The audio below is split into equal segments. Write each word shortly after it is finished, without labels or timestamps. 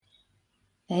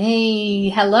Hey,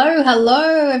 hello,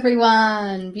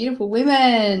 everyone. Beautiful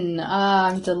women.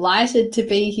 I'm delighted to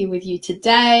be here with you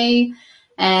today.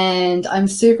 And I'm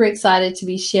super excited to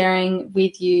be sharing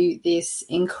with you this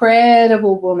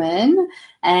incredible woman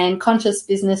and conscious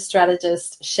business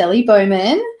strategist, Sheli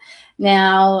Bowman.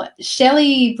 Now,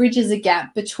 Sheli bridges a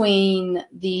gap between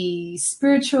the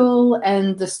spiritual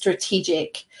and the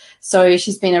strategic. So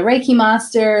she's been a Reiki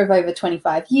master of over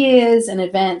 25 years, an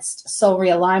advanced soul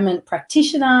realignment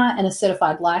practitioner, and a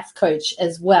certified life coach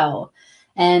as well.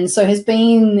 And so has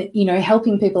been,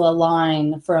 helping people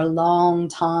align for a long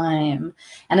time.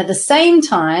 And at the same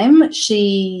time,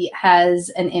 she has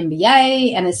an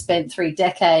MBA and has spent 3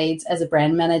 decades as a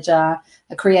brand manager,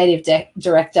 a creative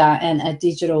director, and a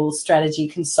digital strategy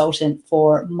consultant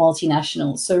for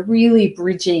multinationals. So really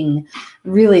bridging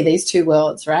these two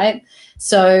worlds, right?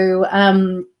 So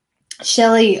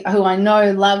Sheli, who I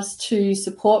know loves to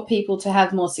support people to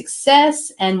have more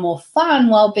success and more fun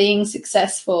while being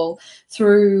successful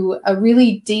through a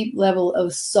really deep level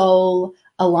of soul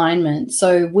alignment.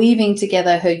 So weaving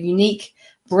together her unique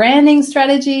branding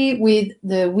strategy with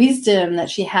the wisdom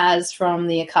that she has from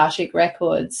the Akashic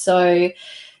Records. So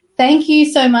thank you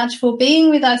so much for being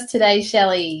with us today,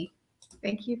 Sheli.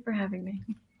 Thank you for having me.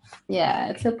 Yeah,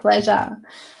 it's a pleasure.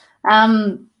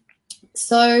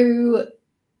 So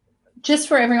just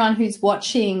for everyone who's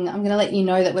watching, I'm going to let you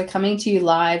know that we're coming to you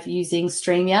live using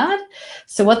StreamYard.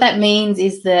 So what that means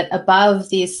is that above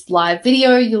this live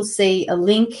video, you'll see a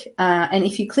link. And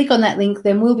if you click on that link,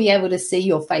 then we'll be able to see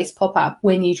your face pop up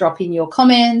when you drop in your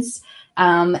comments.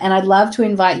 And I'd love to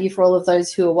invite you, for all of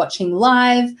those who are watching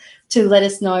live, to let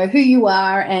us know who you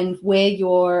are and where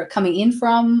you're coming in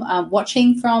from,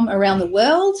 watching from around the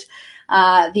world.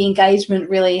 The engagement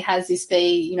really has this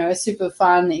be, a super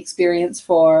fun experience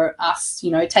for us,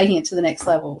 taking it to the next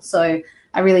level. So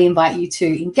I really invite you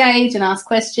to engage and ask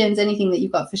questions, anything that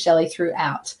you've got for Sheli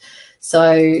throughout.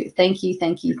 So thank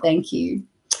you.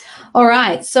 All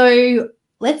right. So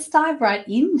let's dive right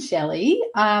in, Sheli.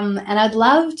 And I'd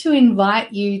love to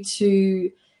invite you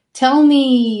to tell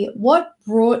me what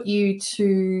brought you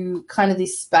to kind of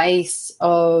this space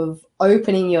of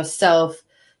opening yourself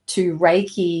to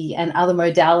Reiki and other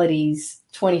modalities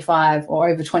 25 or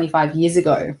over 25 years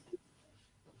ago?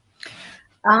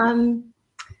 Well,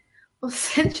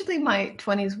 essentially my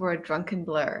 20s were a drunken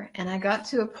blur, and I got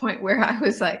to a point where I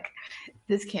was like,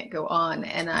 this can't go on.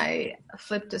 And I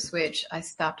flipped a switch. I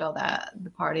stopped all that, the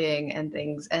partying and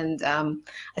things. And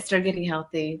I started getting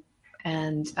healthy,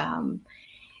 and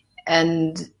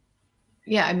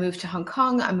yeah, I moved to Hong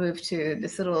Kong. I moved to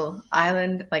this little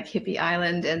island, like hippie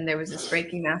island, and there was this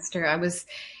Reiki master. I was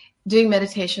doing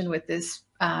meditation with this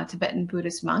Tibetan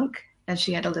Buddhist monk, and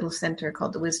she had a little center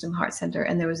called the Wisdom Heart Center.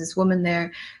 And there was this woman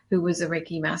there who was a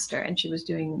Reiki master, and she was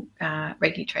doing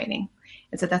Reiki training.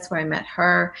 And so that's where I met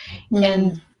her.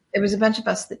 And there was a bunch of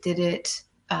us that did it.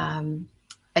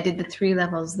 I did the 3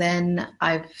 levels. Then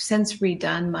I've since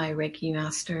redone my Reiki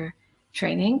master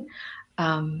training.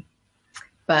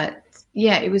 But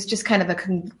yeah, it was just kind of a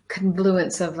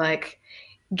confluence of like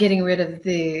getting rid of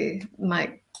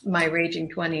my raging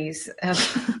 20s.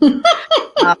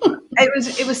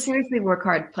 It was seriously work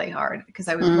hard, play hard, because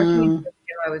I was working.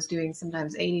 I was doing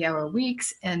sometimes 80-hour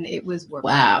weeks, and it was work.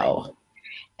 Wow.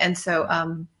 And so,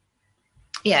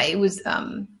 yeah, it was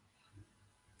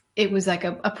like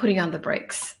a putting on the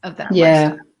brakes of that.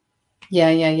 Yeah.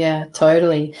 Yeah,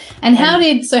 totally. And how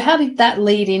did that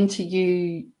lead into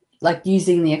you, like,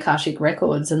 using the Akashic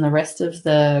Records and the rest of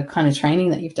the kind of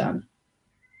training that you've done?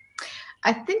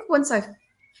 I think once I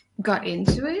got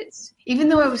into it, even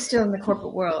though I was still in the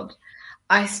corporate world,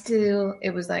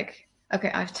 it was like, okay,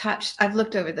 I've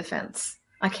looked over the fence.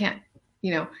 I can't,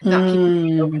 not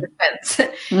keep over the fence.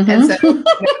 And so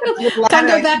can't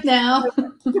go back now.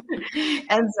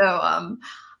 And so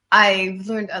I've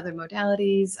learned other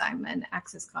modalities. I'm an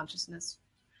access consciousness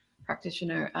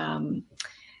practitioner,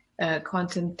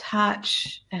 quantum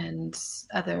touch, and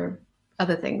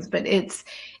other things, but it's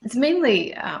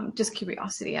mainly just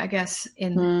curiosity, I guess,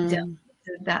 in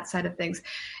that side of things.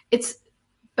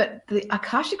 But the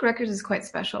Akashic Records is quite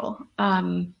special.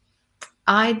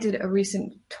 I did a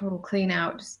recent total clean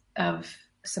out of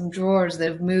some drawers that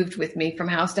have moved with me from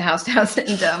house to house to house,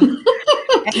 and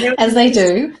as they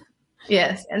do.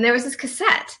 Yes, and there was this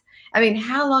cassette. I mean,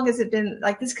 how long has it been?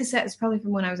 Like, this cassette is probably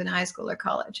from when I was in high school or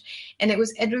college, and it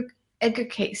was Edgar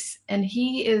Case, and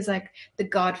he is like the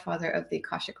godfather of the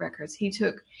Akashic Records. He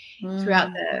took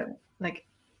throughout the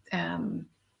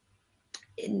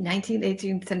 19th,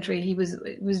 18th century, he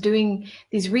was doing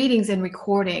these readings and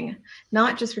recording,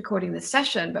 not just recording the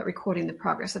session, but recording the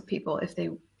progress of people if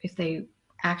they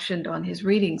actioned on his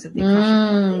readings of the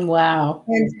Akashic. Wow.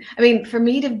 And I mean, for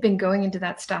me to have been going into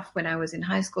that stuff when I was in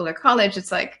high school or college,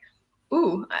 it's like,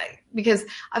 ooh, because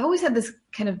I've always had this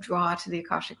kind of draw to the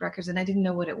Akashic Records, and I didn't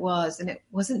know what it was. And it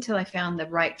wasn't until I found the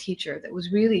right teacher that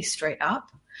was really straight up,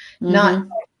 not like,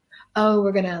 oh,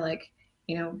 we're going to like,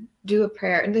 do a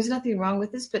prayer. And there's nothing wrong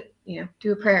with this, but,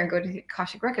 do a prayer and go to the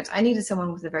Akashic Records. I needed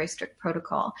someone with a very strict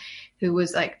protocol who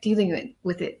was like dealing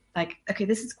with it. Like, okay,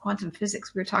 this is quantum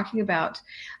physics. We're talking about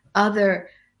other,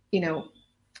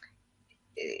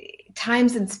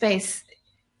 times and space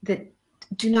that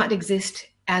do not exist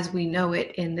as we know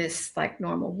it in this like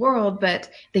normal world, but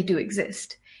they do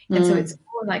exist. And so it's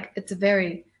more like, it's a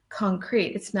very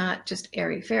concrete, it's not just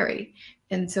airy fairy.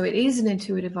 And so it is an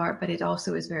intuitive art, but it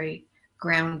also is very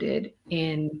grounded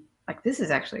in like, this is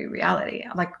actually reality.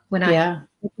 Like when I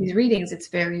do these readings, it's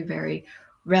very, very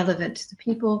relevant to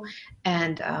people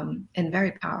and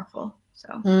very powerful. So.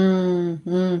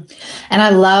 And I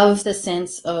love the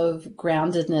sense of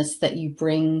groundedness that you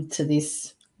bring to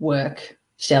this work,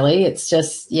 Sheli. It's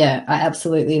just, I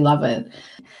absolutely love it.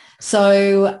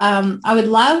 So I would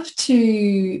love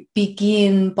to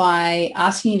begin by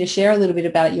asking you to share a little bit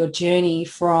about your journey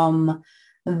from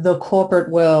the corporate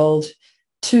world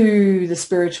to the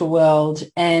spiritual world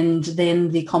and then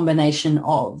the combination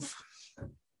of.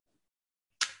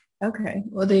 Okay.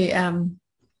 Well, I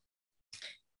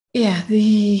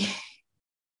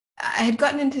had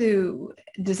gotten into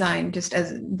design just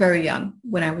as very young.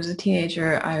 When I was a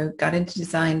teenager, I got into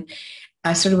design.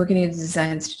 I started working in a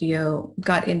design studio,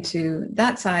 got into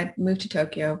that side, moved to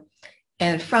Tokyo.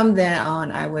 And from then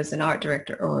on, I was an art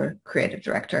director or creative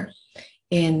director.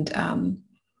 And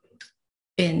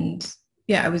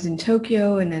I was in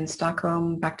Tokyo and then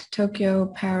Stockholm, back to Tokyo,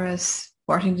 Paris,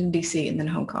 Washington, D.C., and then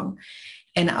Hong Kong.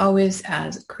 And always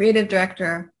as a creative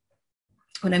director.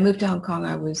 When I moved to Hong Kong,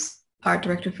 I was art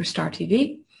director for Star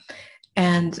TV.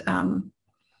 And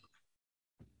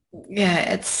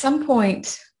at some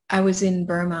point I was in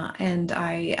Burma and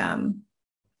I'd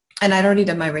already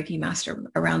done my Reiki master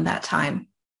around that time.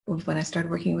 When I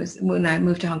started working when I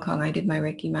moved to Hong Kong, I did my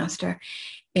Reiki master.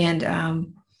 And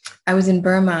I was in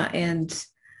Burma and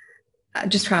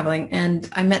just traveling, and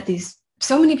I met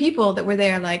so many people that were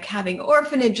there, like having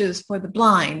orphanages for the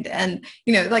blind and,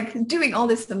 like doing all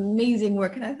this amazing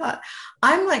work. And I thought,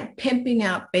 I'm like pimping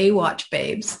out Baywatch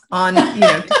babes on,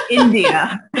 to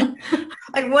India.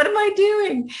 Like, what am I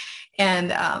doing?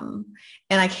 And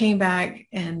I came back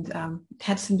and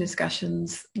had some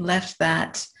discussions, left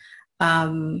that.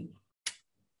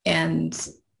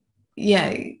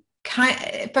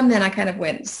 From then I kind of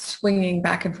went swinging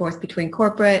back and forth between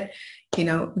corporate,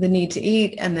 the need to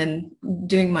eat, and then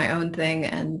doing my own thing.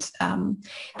 And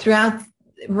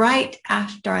right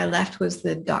after I left was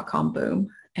the .com boom.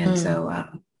 And so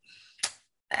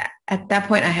at that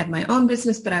point I had my own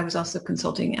business, but I was also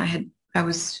consulting. I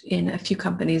was in a few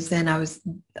companies then. I was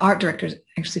art director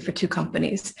actually for 2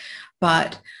 companies,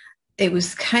 but it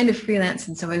was kind of freelance.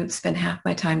 And so I would spend half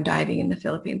my time diving in the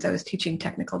Philippines. I was teaching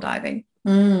technical diving.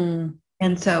 And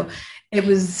so it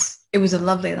was a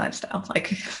lovely lifestyle.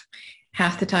 Like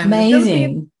half the time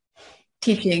amazing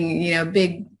teaching,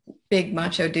 big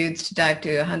macho dudes to dive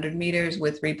to 100 meters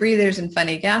with rebreathers and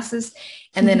funny gases.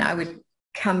 And then I would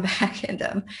come back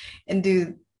and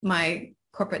do my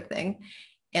corporate thing.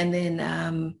 And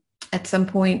then at some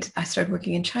point I started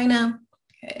working in China,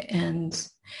 and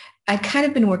I'd kind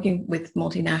of been working with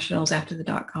multinationals after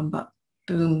the .com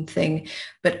boom thing.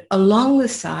 But along the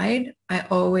side, I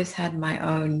always had my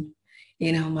own,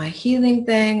 my healing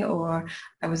thing, or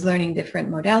I was learning different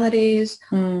modalities,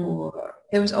 or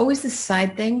there was always this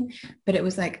side thing, but it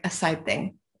was like a side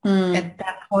thing. At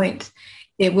that point,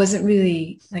 it wasn't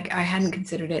really like, I hadn't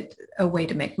considered it a way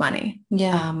to make money.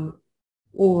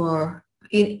 Or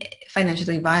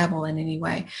financially viable in any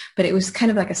way, but it was kind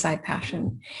of like a side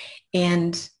passion.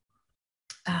 And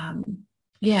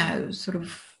I sort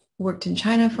of worked in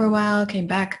China for a while, came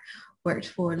back, worked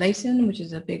for Leighton, which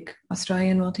is a big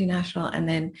Australian multinational. And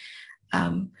then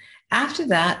after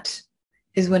that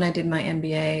is when I did my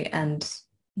MBA, and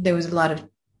there was a lot of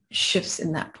shifts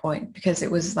in that point, because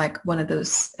it was like one of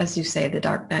those, as you say, the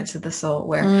dark nights of the soul,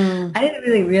 where I didn't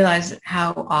really realize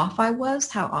how off I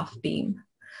was, how off beam.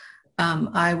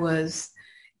 I was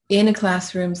in a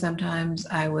classroom sometimes.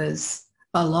 I was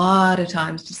a lot of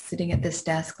times just sitting at this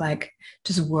desk, like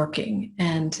just working.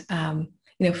 And,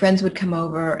 friends would come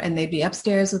over and they'd be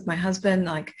upstairs with my husband,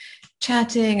 like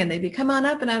chatting, and they'd be, come on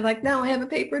up. And I'm like, no, I have a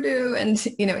paper due. And,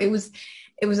 it was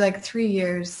like 3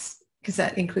 years, because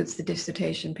that includes the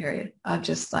dissertation period, of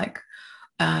just like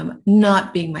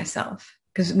not being myself.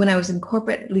 because when I was in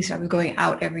corporate, at least I was going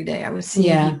out every day. I was seeing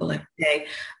Yeah. people every day.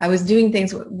 I was doing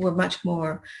things that were much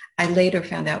more, I later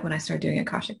found out when I started doing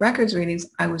Akashic Records readings,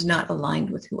 I was not aligned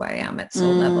with who I am at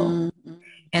soul level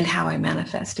and how I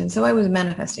manifest. And so I was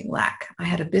manifesting lack. I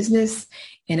had a business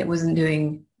and it was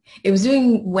doing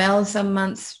well some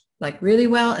months, like really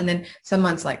well, and then some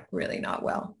months like really not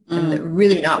well. And the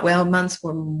really not well months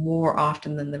were more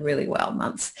often than the really well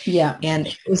months. Yeah. And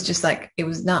it was just like, I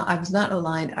was not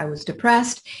aligned. I was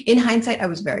depressed. In hindsight, I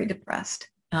was very depressed.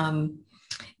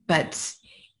 But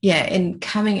yeah, in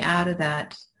coming out of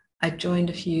that, I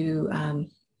joined a few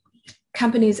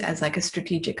companies as like a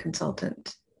strategic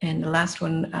consultant. And the last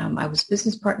one, I was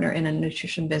business partner in a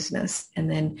nutrition business. And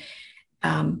then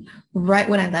right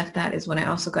when I left that is when I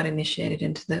also got initiated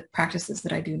into the practices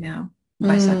that I do now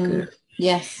by Sadhguru.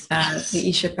 Yes. The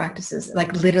Isha practices.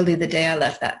 Like literally the day I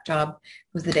left that job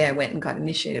was the day I went and got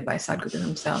initiated by Sadhguru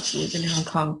himself, who was in Hong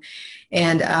Kong.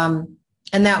 And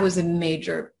that was a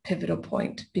major pivotal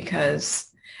point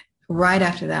because right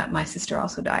after that, my sister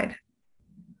also died.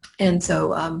 And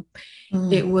so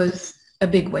it was a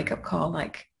big wake-up call.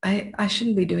 Like I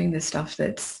shouldn't be doing this stuff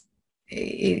that's,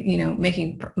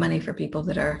 making money for people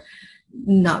that are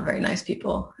not very nice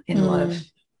people in a lot of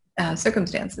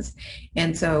circumstances.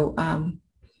 And so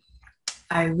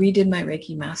I redid my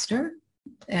Reiki master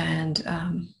and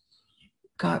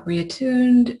got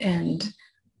reattuned and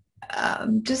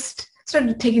just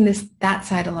started taking that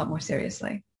side a lot more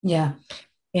seriously. Yeah.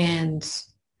 And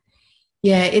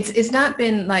yeah, it's not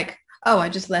been like, oh, I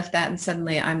just left that and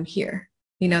suddenly I'm here.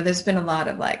 There's been a lot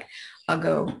of like, I'll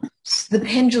go, the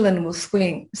pendulum will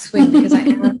swing because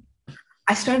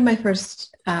I started my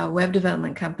first web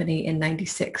development company in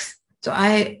 96. So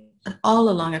all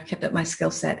along I've kept up my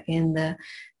skill set in the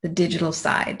digital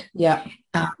side. Yeah.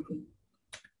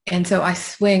 And so I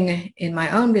swing in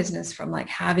my own business from like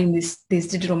having these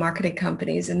digital marketing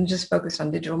companies and just focused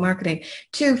on digital marketing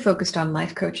to focused on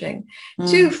life coaching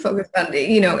to focused on,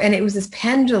 and it was this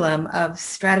pendulum of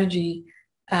strategy,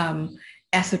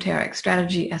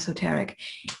 esoteric.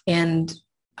 And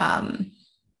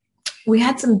we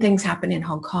had some things happen in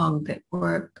Hong Kong that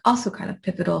were also kind of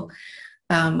pivotal.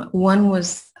 One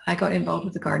was I got involved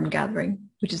with the Garden Gathering,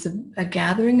 which is a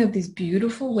gathering of these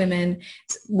beautiful women.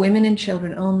 It's women and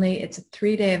children only. It's a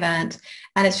 3-day event.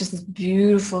 And it's just this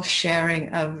beautiful sharing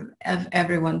of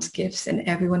everyone's gifts, and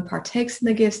everyone partakes in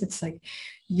the gifts. It's like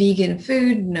vegan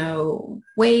food, no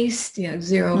waste,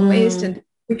 zero waste. And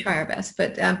we try our best,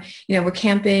 but we're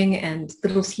camping and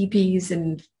little teepees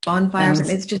and bonfires, and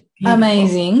it's just beautiful.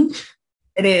 Amazing.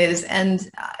 It is, and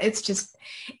it's just,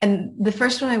 and the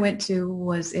first one I went to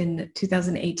was in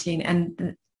 2018,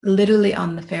 and literally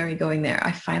on the ferry going there,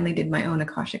 I finally did my own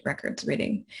Akashic Records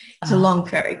reading. It's a long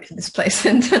ferry to this place,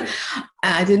 and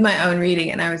I did my own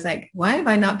reading, and I was like, why have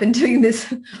I not been doing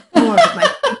this more?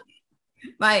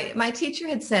 My teacher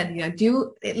had said,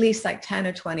 do at least like 10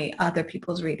 or 20 other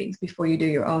people's readings before you do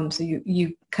your own. So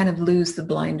you kind of lose the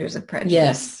blinders of prejudice.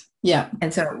 Yes. Yeah.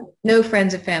 And so no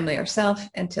friends or family or self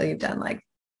until you've done like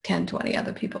 10, 20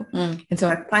 other people. And so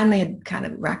I finally had kind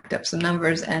of racked up some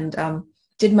numbers and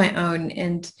did my own.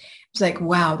 And it was like,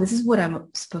 wow, this is what I'm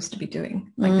supposed to be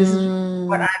doing. Like this is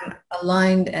what I'm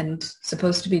aligned and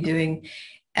supposed to be doing.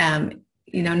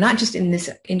 Not just in this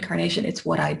incarnation, it's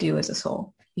what I do as a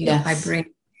soul. Yes. I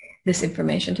bring this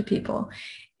information to people.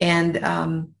 And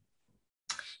and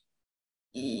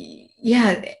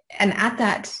at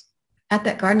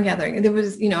that garden gathering, there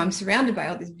was, I'm surrounded by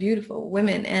all these beautiful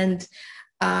women. And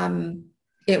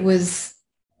it was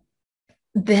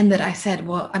then that I said,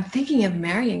 well, I'm thinking of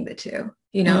marrying the two,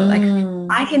 like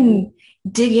I can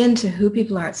dig into who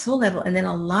people are at soul level and then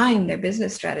align their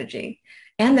business strategy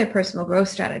and their personal growth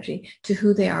strategy to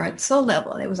who they are at soul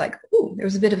level. And it was like, ooh, there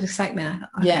was a bit of excitement. I thought,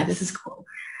 okay, yes, this is cool.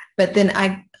 But then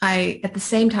I at the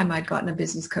same time, I'd gotten a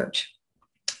business coach,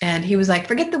 and he was like,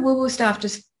 forget the woo-woo stuff.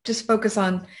 Just focus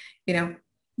on, the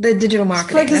digital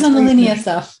marketing. Focus on the linear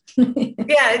stuff.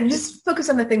 Yeah. Just focus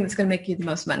on the thing that's going to make you the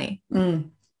most money.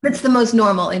 That's the most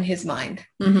normal in his mind.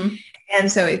 And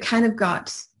so it kind of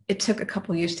it took a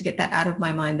couple of years to get that out of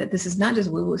my mind, that this is not just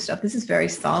woo-woo stuff. This is very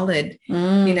solid,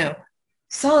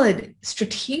 solid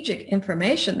strategic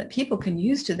information that people can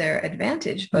use to their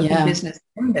advantage, both in business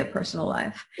and their personal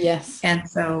life. Yes. And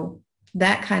so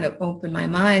that kind of opened my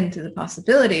mind to the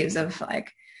possibilities of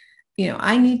like,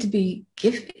 I need to be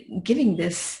giving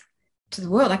this to the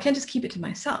world. I can't just keep it to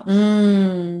myself.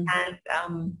 And I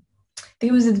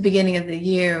think it was at the beginning of the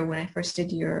year when I first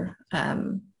did your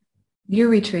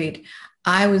retreat.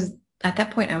 At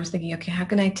that point, I was thinking, okay, how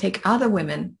can I take other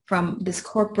women from this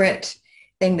corporate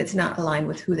thing that's not aligned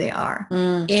with who they are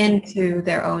Mm. into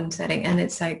their own setting. And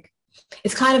it's like,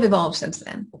 it's kind of evolved since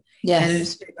then. And Yes.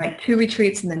 it's been like 2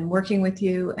 retreats and then working with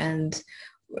you and,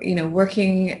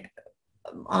 working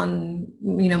on,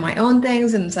 my own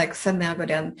things. And it's like, suddenly I'll go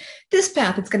down this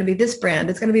path. It's going to be this brand.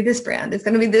 It's going to be this brand. It's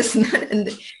going to be this and that. And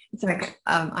it's like,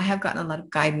 I have gotten a lot of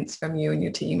guidance from you and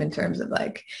your team in terms of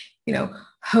like,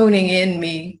 honing in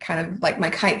me kind of like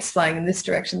my kite's flying in this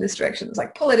direction. It's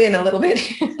like, pull it in a little bit.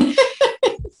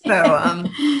 So,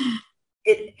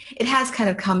 it has kind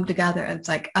of come together. And it's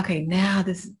like, okay, now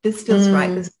this feels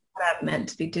right. This is what I'm meant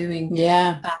to be doing.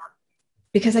 Yeah.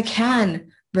 Because I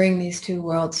can bring these 2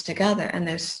 worlds together. And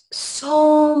there's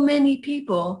so many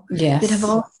people Yes. that have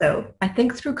also, I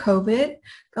think through COVID,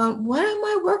 gone, what am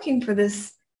I working for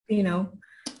this,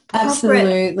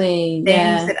 Absolutely. things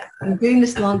Yeah. that I'm doing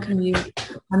this long commute.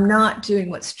 I'm not doing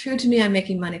what's true to me. I'm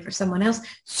making money for someone else.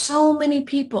 So many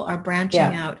people are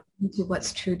branching out into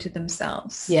what's true to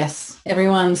themselves. Yes.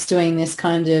 Everyone's doing this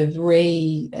kind of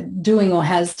doing or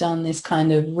has done this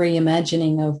kind of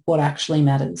reimagining of what actually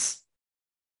matters.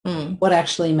 What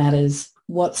actually matters,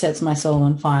 what sets my soul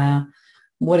on fire,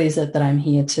 what is it that I'm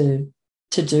here to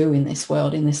do in this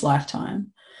world, in this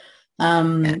lifetime.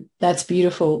 That's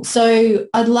beautiful. So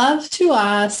I'd love to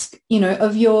ask,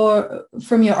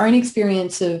 from your own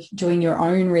experience of doing your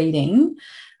own reading,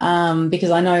 because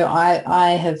I know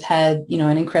I have had,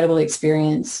 an incredible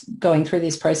experience going through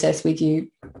this process with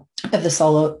you of the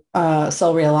soul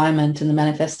realignment and the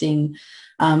manifesting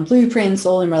blueprints,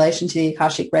 all in relation to the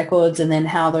Akashic Records, and then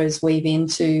how those weave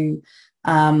into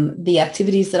the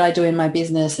activities that I do in my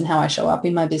business and how I show up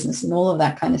in my business and all of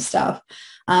that kind of stuff.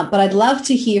 But I'd love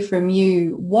to hear from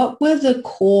you. What were the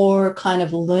core kind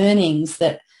of learnings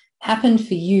that happened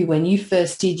for you when you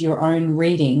first did your own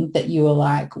reading that you were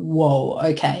like, whoa,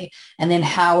 okay. And then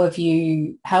how have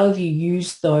you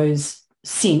used those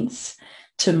since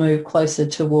to move closer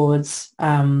towards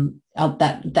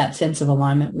that sense of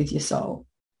alignment with your soul?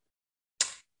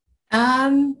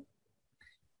 Well,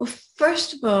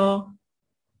 first of all,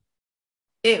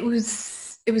 it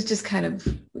was just kind of,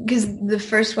 because the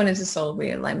first one is a soul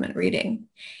realignment reading.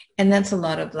 And that's a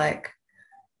lot of like,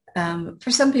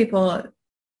 for some people,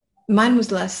 mine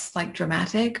was less like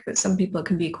dramatic, but some people it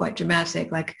can be quite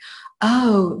dramatic. Like,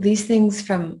 oh, these things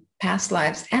from past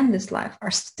lives and this life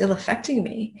are still affecting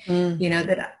me,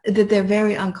 that they're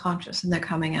very unconscious and they're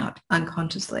coming out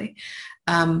unconsciously.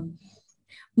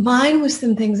 Mine was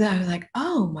some things that I was like,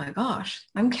 oh my gosh,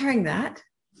 I'm carrying that,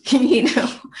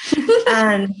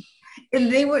 and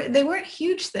they weren't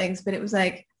huge things, but it was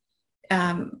like,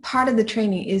 part of the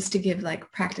training is to give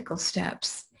like practical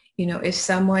steps. If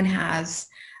someone has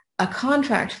a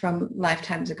contract from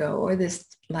lifetimes ago or this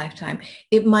lifetime,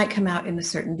 it might come out in a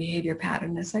certain behavior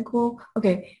pattern. It's like, well,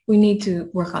 okay, we need to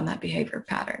work on that behavior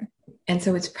pattern. And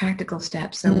so it's practical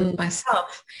steps. So with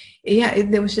myself,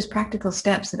 there was just practical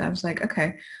steps that I was like,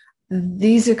 okay,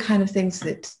 these are kind of things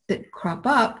that crop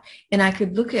up, and I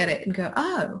could look at it and go,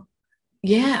 oh,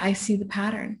 yeah, I see the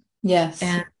pattern. Yes.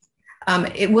 And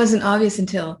it wasn't obvious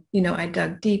until, I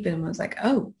dug deep and was like,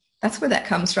 oh, that's where that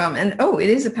comes from. And, oh, it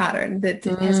is a pattern that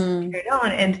has carried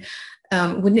on. And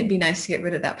wouldn't it be nice to get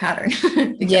rid of that pattern?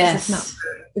 Because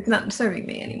it's not serving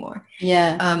me anymore.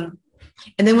 Yeah.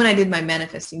 And then when I did my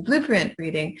manifesting blueprint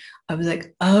reading, I was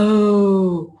like,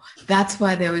 oh, that's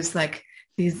why there was like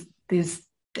these,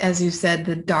 as you said,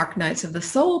 the dark nights of the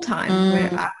soul time,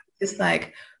 where I was just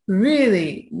like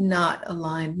really not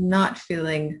aligned, not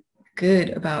feeling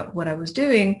good about what I was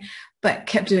doing, but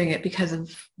kept doing it because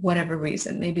of whatever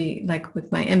reason. Maybe like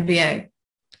with my MBA,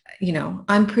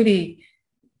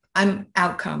 I'm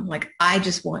outcome. Like, I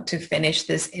just want to finish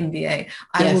this MBA.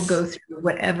 I will go through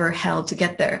whatever hell to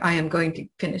get there. I am going to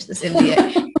finish this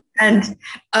MBA. and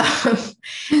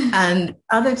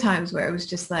other times where it was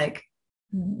just like,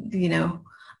 in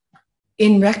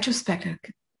retrospect, I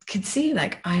could see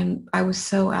like I was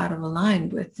so out of line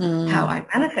with how I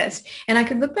manifest. And I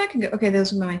could look back and go, okay,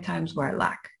 those were my times where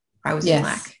I was in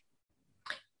lack.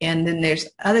 And then there's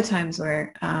other times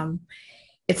where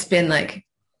it's been like,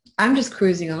 I'm just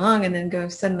cruising along, and then go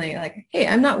suddenly like, hey,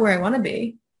 I'm not where I want to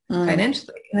be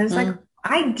financially. And it's like,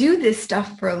 I do this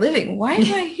stuff for a living. Why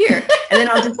am I here? And then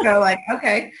I'll just go like,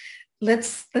 okay,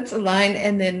 let's align.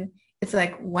 And then it's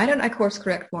like, why don't I course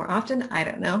correct more often? I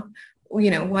don't know.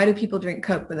 Why do people drink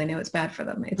Coke when they know it's bad for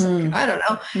them? It's like, I don't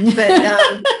know.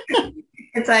 But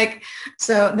it's like,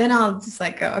 so then I'll just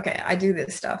like go, okay, I do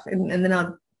this stuff. And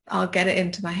then I'll get it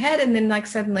into my head. And then like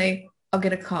suddenly I'll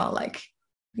get a call like,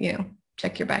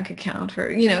 check your bank account,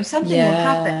 or, something will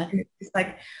happen. It's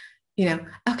like,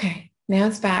 okay, now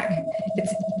it's back.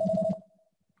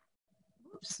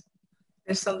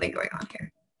 There's something going on here.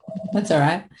 That's all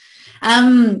right.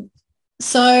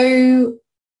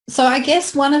 So I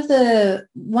guess one of the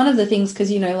things,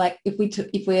 because like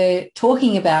if we're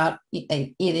talking about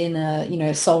it in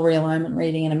a soul realignment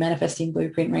reading and a manifesting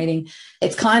blueprint reading,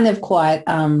 it's kind of quite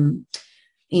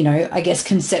I guess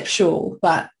conceptual.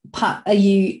 But are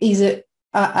you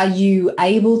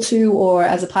able to, or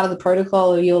as a part of the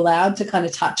protocol, are you allowed to kind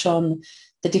of touch on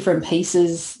the different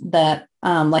pieces that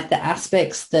like the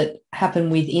aspects that happen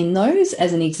within those?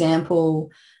 As an example,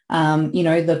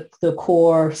 the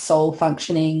core soul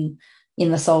functioning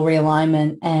in the soul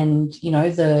realignment, and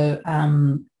the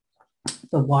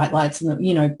white lights and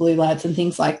the blue lights and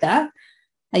things like that.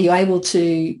 Are you able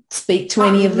to speak to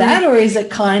any of that, or is it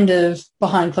kind of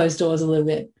behind closed doors a little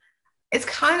bit? It's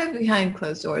kind of behind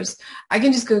closed doors. I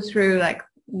can just go through like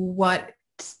what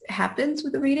happens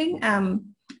with the reading.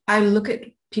 I look at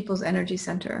people's energy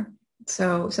center.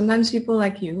 So sometimes people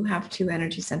like you have 2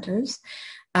 energy centers,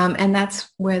 and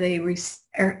that's where they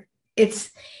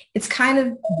it's kind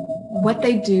of what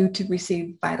they do to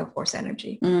receive vital force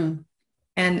energy. And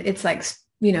it's like,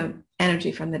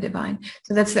 energy from the divine.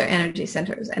 So that's their energy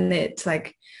centers. And it's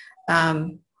like,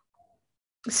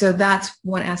 so that's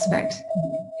one aspect,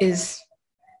 is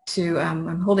to,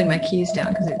 I'm holding my keys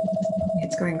down because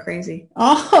it's going crazy.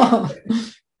 Oh.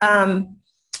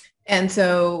 And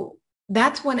so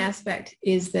that's one aspect,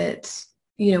 is that,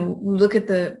 look at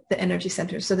the energy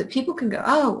centers so that people can go,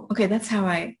 oh, okay, that's how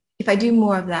if I do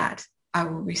more of that, I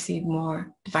will receive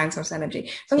more divine source energy.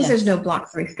 As long as there's no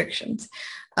blocks or restrictions.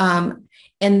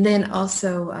 And then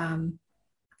also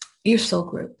your soul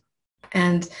group.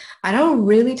 And I don't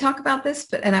really talk about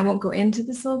this, and I won't go into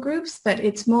the soul groups, but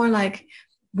it's more like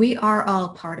we are all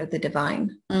part of the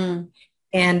divine.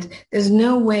 And there's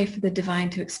no way for the divine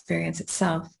to experience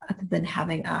itself other than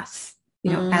having us,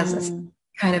 as a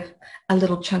kind of a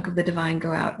little chunk of the divine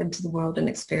go out into the world and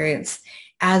experience.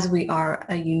 As we are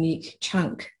a unique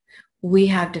chunk, we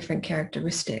have different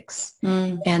characteristics.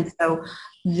 And so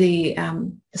the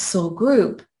soul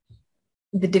group,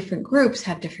 the different groups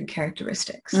have different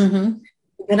characteristics.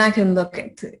 Then I can look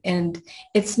at, and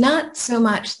it's not so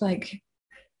much like,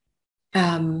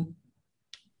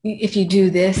 if you do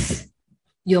this,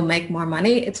 you'll make more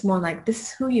money. It's more like, this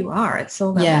is who you are at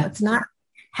soul level. Yeah. It's not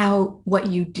what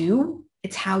you do,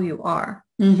 it's how you are.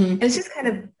 And it's just kind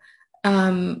of,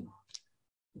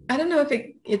 I don't know if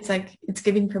it's like it's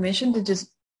giving permission to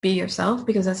just be yourself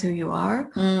because that's who you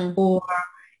are, or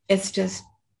it's just,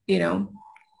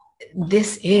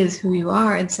 this is who you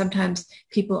are. And sometimes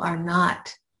people are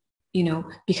not,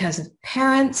 because of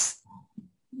parents,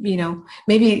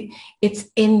 maybe it's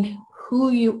in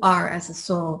who you are as a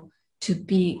soul to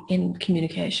be in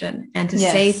communication and to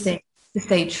say things, to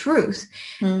say truth.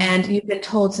 And you've been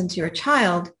told since you're a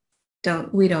child,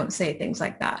 we don't say things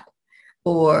like that.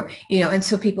 Or, and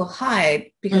so people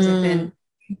hide because they've been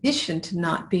conditioned to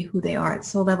not be who they are at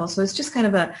soul level. So it's just kind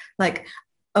of a, like,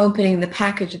 opening the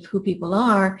package of who people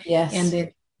are. And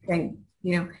then saying,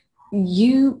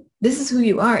 this is who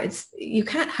you are. You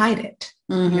can't hide it.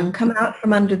 Come out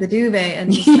from under the duvet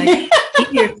and just like be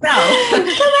yourself. Come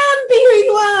out and be who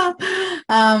you are.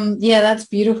 That's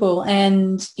beautiful.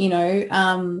 And,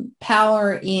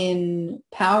 power in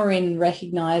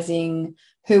recognizing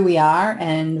who we are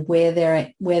and where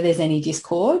there's any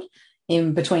discord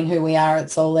in between who we are at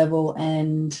soul level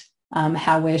and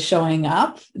how we're showing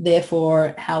up,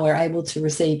 therefore how we're able to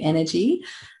receive energy.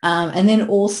 And then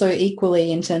also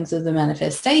equally in terms of the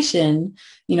manifestation,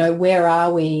 where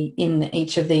are we in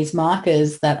each of these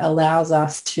markers that allows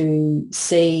us to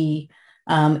see,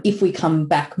 if we come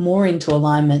back more into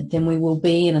alignment, then we will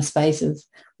be in a space of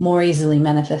more easily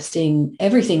manifesting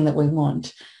everything that we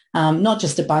want. Not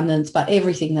just abundance, but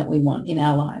everything that we want in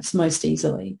our lives most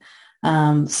easily.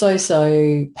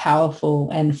 So powerful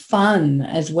and fun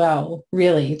as well,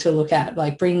 really, to look at,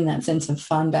 like bringing that sense of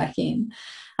fun back in.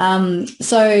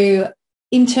 So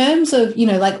in terms of,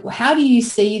 like, how do you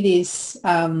see this,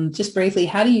 just briefly,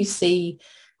 how do you see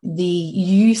the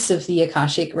use of the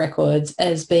Akashic Records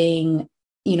as being,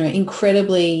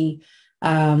 incredibly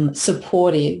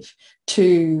supportive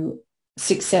to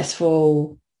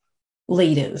successful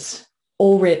leaders,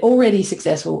 already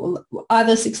successful,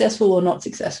 either successful or not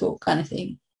successful kind of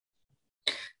thing?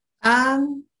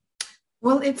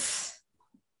 Well, it's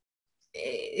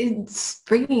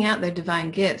bringing out their divine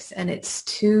gifts, and it's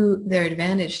to their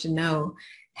advantage to know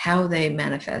how they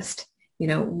manifest,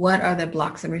 what are the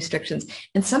blocks and restrictions.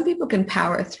 And some people can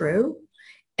power through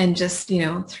and just,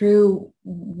 through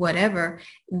whatever,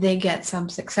 they get some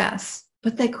success.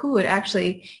 But they could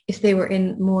actually, if they were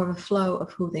in more of a flow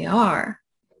of who they are,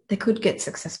 they could get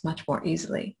success much more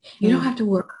easily. You don't have to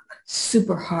work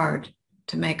super hard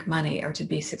to make money or to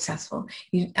be successful.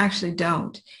 You actually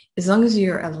don't. As long as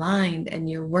you're aligned and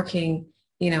you're working,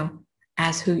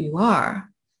 as who you are,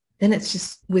 then it's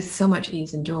just with so much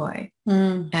ease and joy.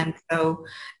 And so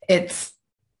it's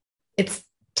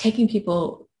taking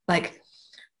people, like,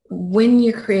 when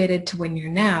you're created to when you're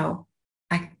now,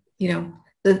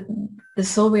 the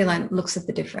soul realignment looks at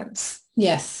the difference.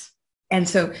 Yes. And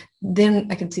so then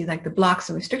I can see, like, the blocks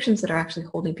and restrictions that are actually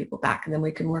holding people back, and then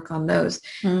we can work on those.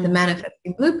 The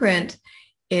manifesting blueprint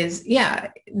is,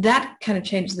 that kind of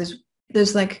changes.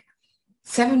 There's like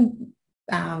 7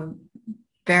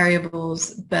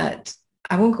 variables, but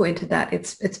I won't go into that.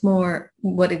 It's more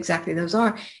what exactly those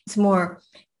are. It's more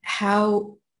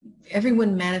how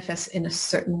everyone manifests in a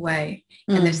certain way.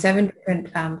 And there's 7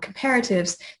 different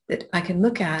comparatives that I can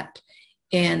look at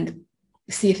and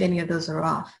see if any of those are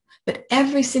off. But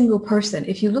every single person,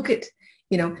 if you look at,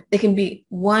 they can be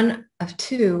 1 of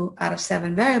 2 out of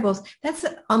 7 variables. That's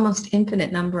an almost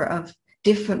infinite number of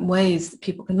different ways that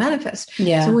people can manifest.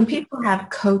 Yeah. So when people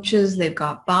have coaches, they've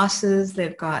got bosses,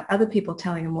 they've got other people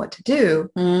telling them what to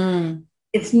do,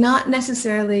 it's not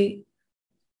necessarily,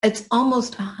 it's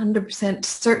almost 100%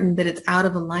 certain that it's out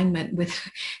of alignment with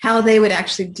how they would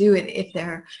actually do it if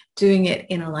they're doing it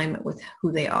in alignment with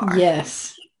who they are.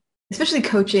 Yes. Especially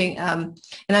coaching. And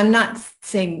I'm not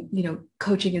saying,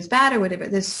 coaching is bad or whatever.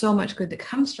 There's so much good that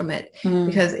comes from it,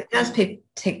 because it does take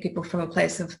people from a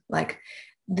place of, like,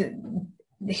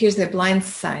 here's their blind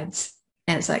sides.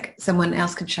 And it's like someone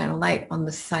else could shine a light on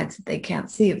the sides that they can't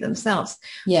see of themselves.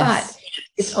 Yes. But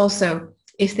it's also,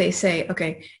 if they say,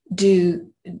 okay,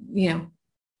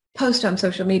 post on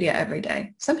social media every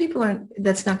day. Some people aren't,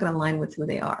 that's not going to align with who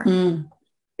they are.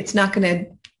 It's not going to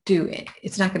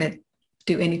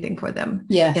do anything for them.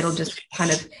 Yes. It'll just kind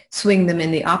of swing them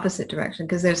in the opposite direction,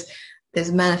 because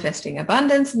there's manifesting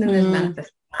abundance, and then there's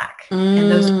manifesting lack.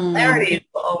 And those polarities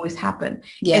will always happen.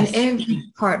 Yes. And every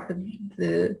part of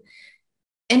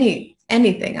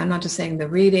anything, I'm not just saying the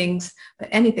readings, but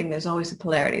anything, there's always a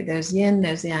polarity. There's yin,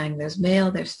 there's yang, there's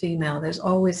male, there's female. There's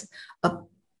always a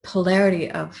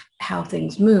polarity of how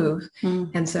things move.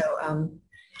 And so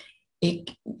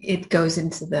it goes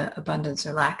into the abundance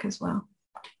or lack as well.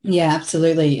 Yeah,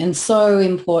 absolutely. And so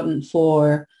important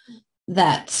for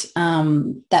that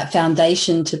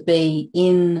foundation to be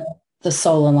in the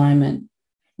soul alignment,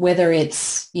 whether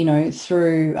it's,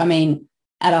 through,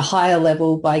 at a higher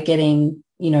level by getting,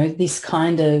 this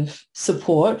kind of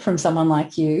support from someone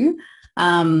like you,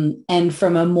 and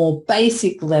from a more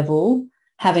basic level,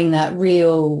 having that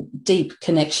real deep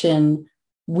connection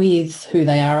with who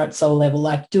they are at soul level,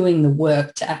 like doing the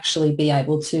work to actually be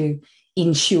able to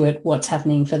intuit what's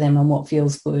happening for them and what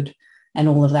feels good and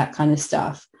all of that kind of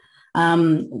stuff.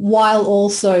 While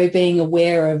also being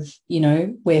aware of,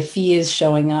 where fear's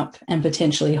showing up and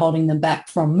potentially holding them back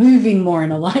from moving more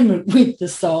in alignment with the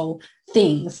soul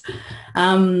things.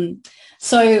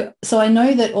 So I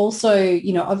know that also,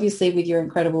 obviously with your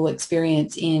incredible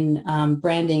experience in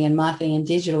branding and marketing and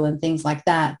digital and things like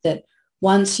that, that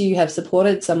once you have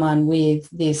supported someone with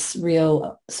this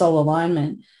real soul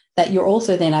alignment, that you're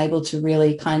also then able to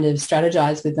really kind of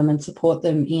strategize with them and support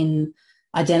them in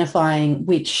identifying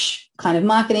which kind of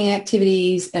marketing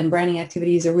activities and branding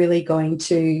activities are really going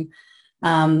to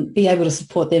be able to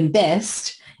support them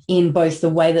best in both the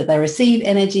way that they receive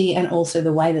energy and also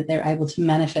the way that they're able to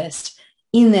manifest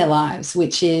in their lives,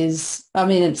 which is,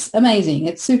 it's amazing.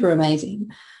 It's super amazing.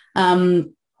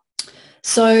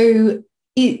 So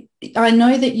I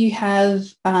know that you have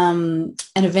an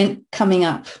event coming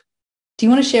up. Do you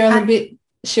want to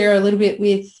share a little bit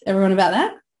with everyone about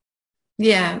that?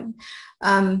 Yeah.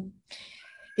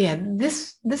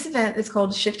 This event is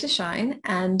called Shift to Shine,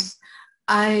 and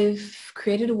I've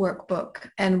created a workbook,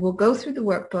 and we'll go through the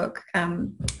workbook.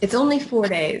 It's only 4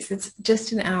 days. It's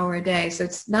just an hour a day. So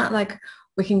it's not like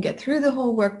we can get through the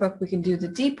whole workbook. We can do the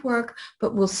deep work,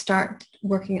 but we'll start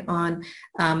working on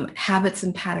habits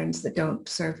and patterns that don't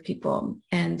serve people.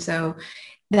 And so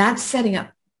that's setting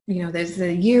up, there's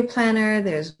the year planner,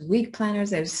 there's week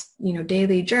planners, there's,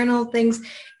 daily journal things,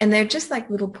 and they're just like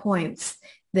little points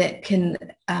that can,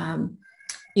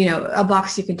 a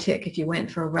box you can tick if you went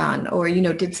for a run or,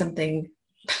 did something.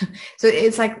 So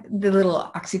it's like the little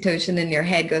oxytocin in your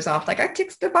head goes off, like, I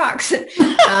ticked the box. So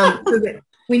that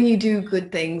when you do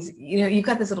good things, you've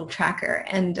got this little tracker.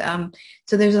 And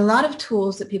so there's a lot of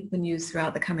tools that people can use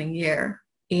throughout the coming year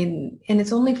and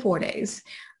it's only 4 days.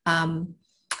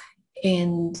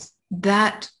 And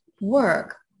that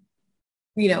work,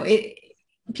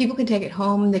 people can take it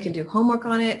home. They can do homework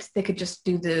on it. They could just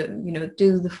do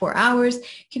the 4 hours.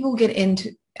 People get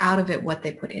into out of it what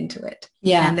they put into it.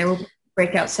 Yeah. And there will be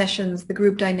breakout sessions, the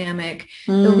group dynamic.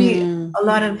 There'll be Mm. a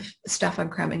lot of stuff I'm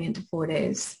cramming into 4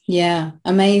 days. Yeah,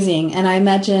 amazing. And I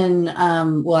imagine,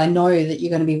 well, I know that you're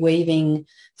going to be weaving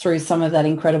through some of that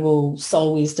incredible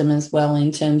soul wisdom as well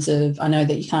in terms of, I know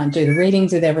that you can't do the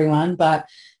readings with everyone, but,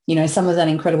 you know, some of that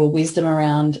incredible wisdom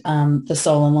around the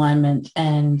soul alignment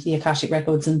and the Akashic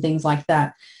Records and things like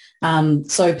that.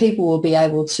 So people will be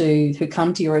able to, who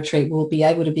come to your retreat, will be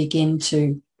able to begin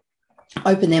to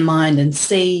open their mind and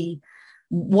see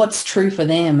what's true for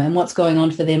them and what's going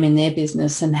on for them in their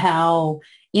business and how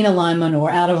in alignment or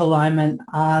out of alignment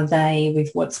are they with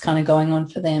what's kind of going on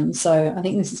for them. So I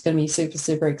think this is going to be super,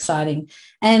 super exciting.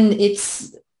 And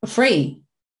it's free.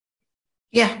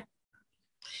 Yeah.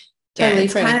 Totally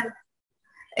It's free.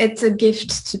 it's a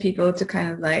gift to people to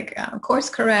kind of like course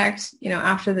correct,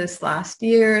 after this last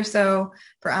year or so.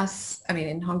 For us, I mean,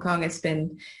 in Hong Kong, it's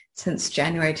been since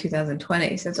January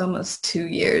 2020. So it's almost 2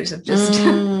 years of just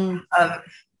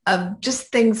of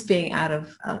just things being out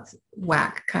of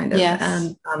whack kind of. Yes.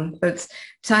 And so it's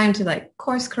time to like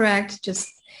course correct, just,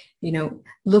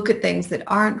 look at things that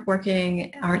aren't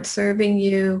working, aren't serving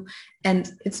you.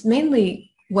 And it's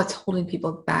mainly what's holding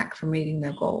people back from meeting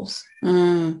their goals.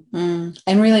 And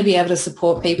really be able to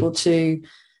support people to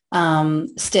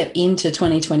step into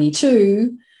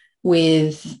 2022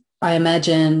 with, I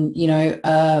imagine,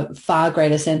 a far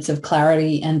greater sense of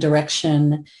clarity and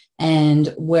direction and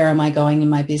where am I going in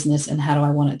my business and how do I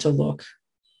want it to look?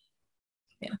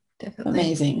 Yeah, definitely.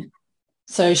 Amazing.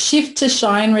 So Shift to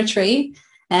Shine retreat,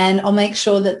 and I'll make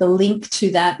sure that the link to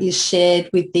that is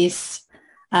shared with this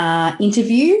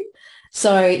interview.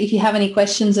 So if you have any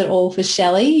questions at all for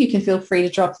Sheli, you can feel free to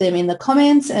drop them in the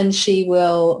comments and she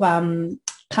will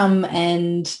come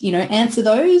and, answer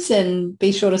those and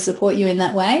be sure to support you in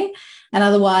that way. And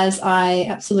otherwise, I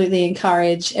absolutely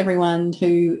encourage everyone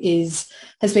who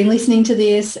has been listening to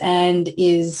this and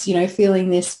is, feeling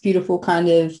this beautiful kind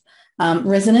of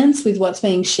resonance with what's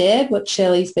being shared, what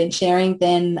Sheli's been sharing,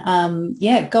 then,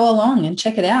 go along and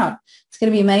check it out. It's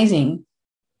going to be amazing.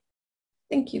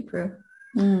 Thank you, Prue.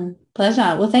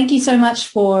 Pleasure. Well, thank you so much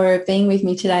for being with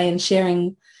me today and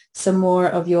sharing some more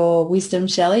of your wisdom,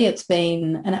 Sheli. It's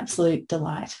been an absolute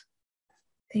delight.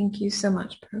 Thank you so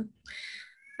much, Prue.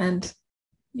 And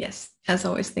yes, as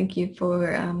always, thank you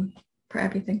for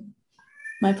everything.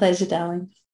 My pleasure, darling.